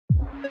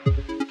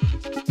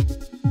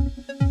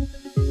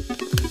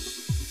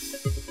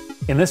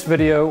In this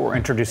video, we're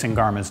introducing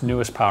Garmin's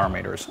newest power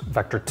meters,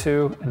 Vector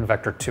 2 and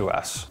Vector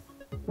 2S.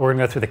 We're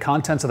gonna go through the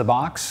contents of the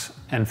box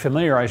and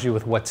familiarize you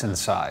with what's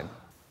inside.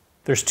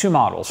 There's two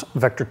models,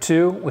 Vector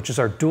 2, which is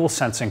our dual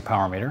sensing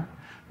power meter,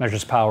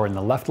 measures power in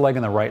the left leg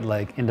and the right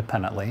leg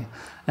independently,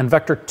 and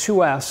Vector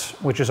 2S,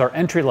 which is our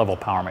entry-level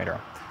power meter,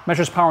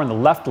 measures power in the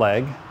left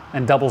leg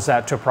and doubles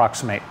that to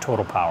approximate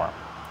total power.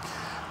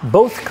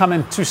 Both come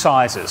in two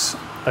sizes,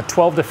 a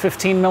 12 to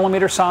 15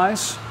 millimeter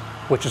size,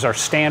 which is our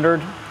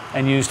standard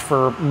and used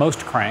for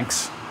most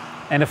cranks,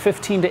 and a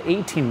 15 to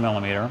 18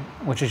 millimeter,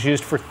 which is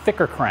used for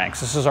thicker cranks.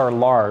 This is our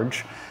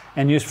large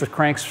and used for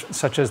cranks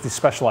such as the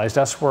Specialized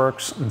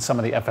S-Works and some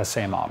of the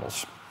FSA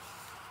models.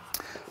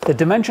 The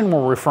dimension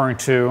we're referring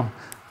to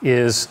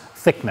is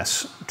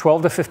thickness.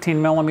 12 to 15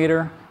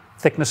 millimeter,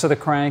 thickness of the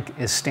crank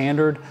is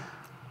standard.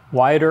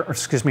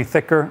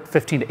 Thicker,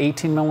 15 to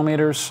 18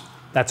 millimeters,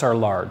 that's our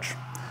large.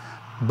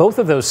 Both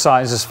of those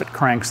sizes fit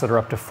cranks that are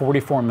up to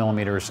 44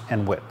 millimeters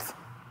in width.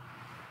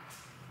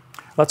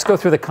 Let's go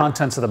through the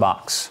contents of the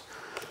box.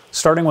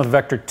 Starting with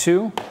Vector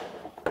 2,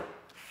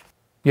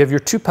 you have your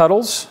two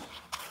pedals.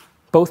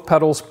 Both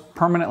pedals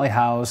permanently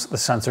house the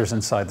sensors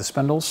inside the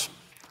spindles.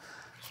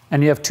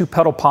 And you have two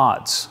pedal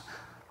pods.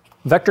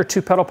 Vector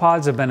 2 pedal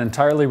pods have been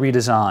entirely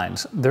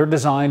redesigned. They're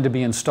designed to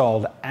be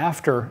installed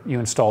after you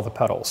install the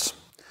pedals.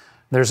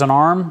 There's an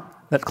arm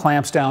that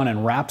clamps down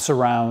and wraps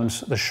around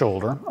the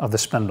shoulder of the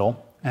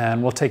spindle,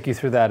 and we'll take you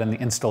through that in the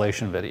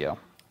installation video.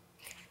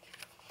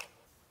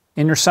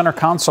 In your center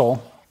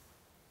console,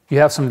 you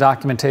have some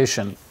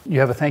documentation. You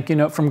have a thank you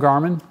note from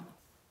Garmin,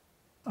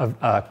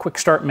 a quick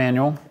start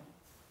manual,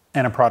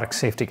 and a product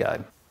safety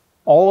guide.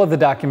 All of the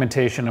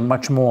documentation and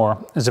much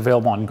more is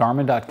available on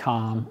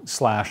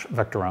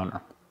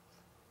garmin.com/vectorowner.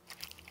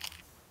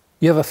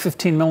 You have a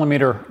 15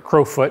 millimeter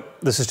crowfoot.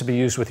 This is to be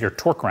used with your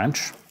torque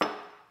wrench.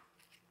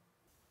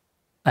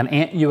 An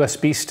ANT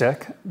USB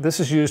stick. This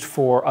is used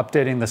for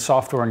updating the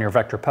software on your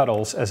Vector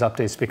pedals as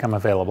updates become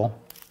available.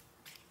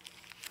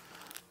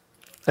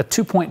 A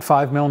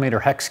 2.5 millimeter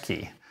hex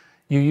key.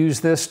 You use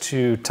this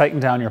to tighten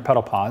down your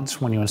pedal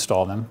pods when you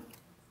install them.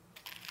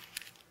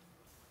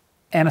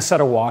 And a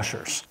set of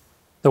washers.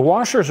 The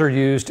washers are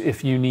used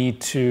if you need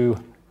to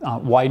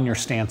widen your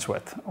stance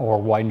width or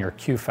widen your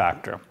Q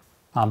factor.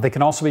 They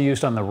can also be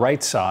used on the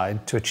right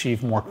side to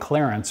achieve more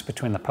clearance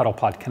between the pedal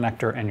pod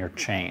connector and your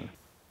chain.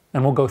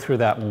 And we'll go through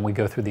that when we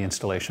go through the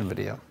installation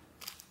video.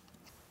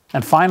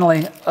 And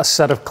finally, a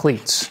set of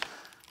cleats.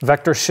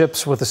 Vector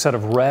ships with a set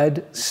of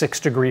red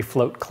 6-degree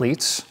float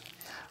cleats,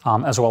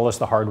 as well as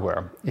the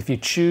hardware. If you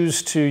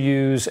choose to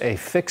use a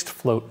fixed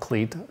float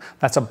cleat,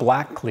 that's a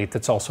black cleat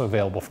that's also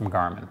available from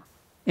Garmin.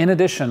 In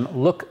addition,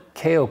 Look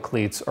KO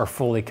cleats are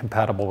fully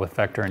compatible with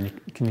Vector, and you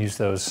can use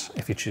those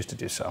if you choose to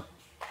do so.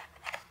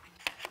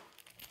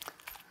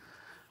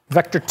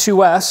 Vector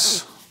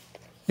 2S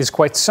is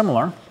quite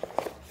similar.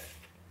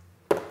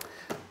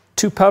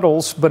 Two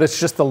pedals, but it's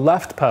just the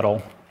left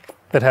pedal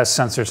that has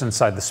sensors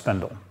inside the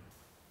spindle.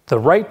 The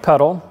right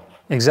pedal,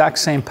 exact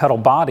same pedal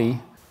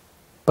body,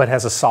 but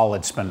has a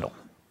solid spindle.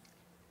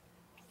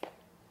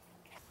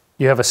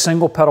 You have a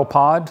single pedal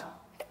pod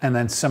and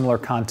then similar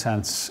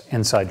contents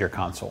inside your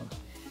console.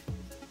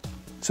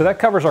 So that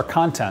covers our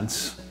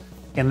contents.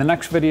 In the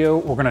next video,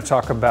 we're going to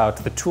talk about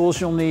the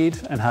tools you'll need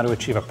and how to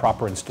achieve a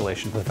proper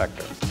installation with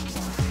Vector.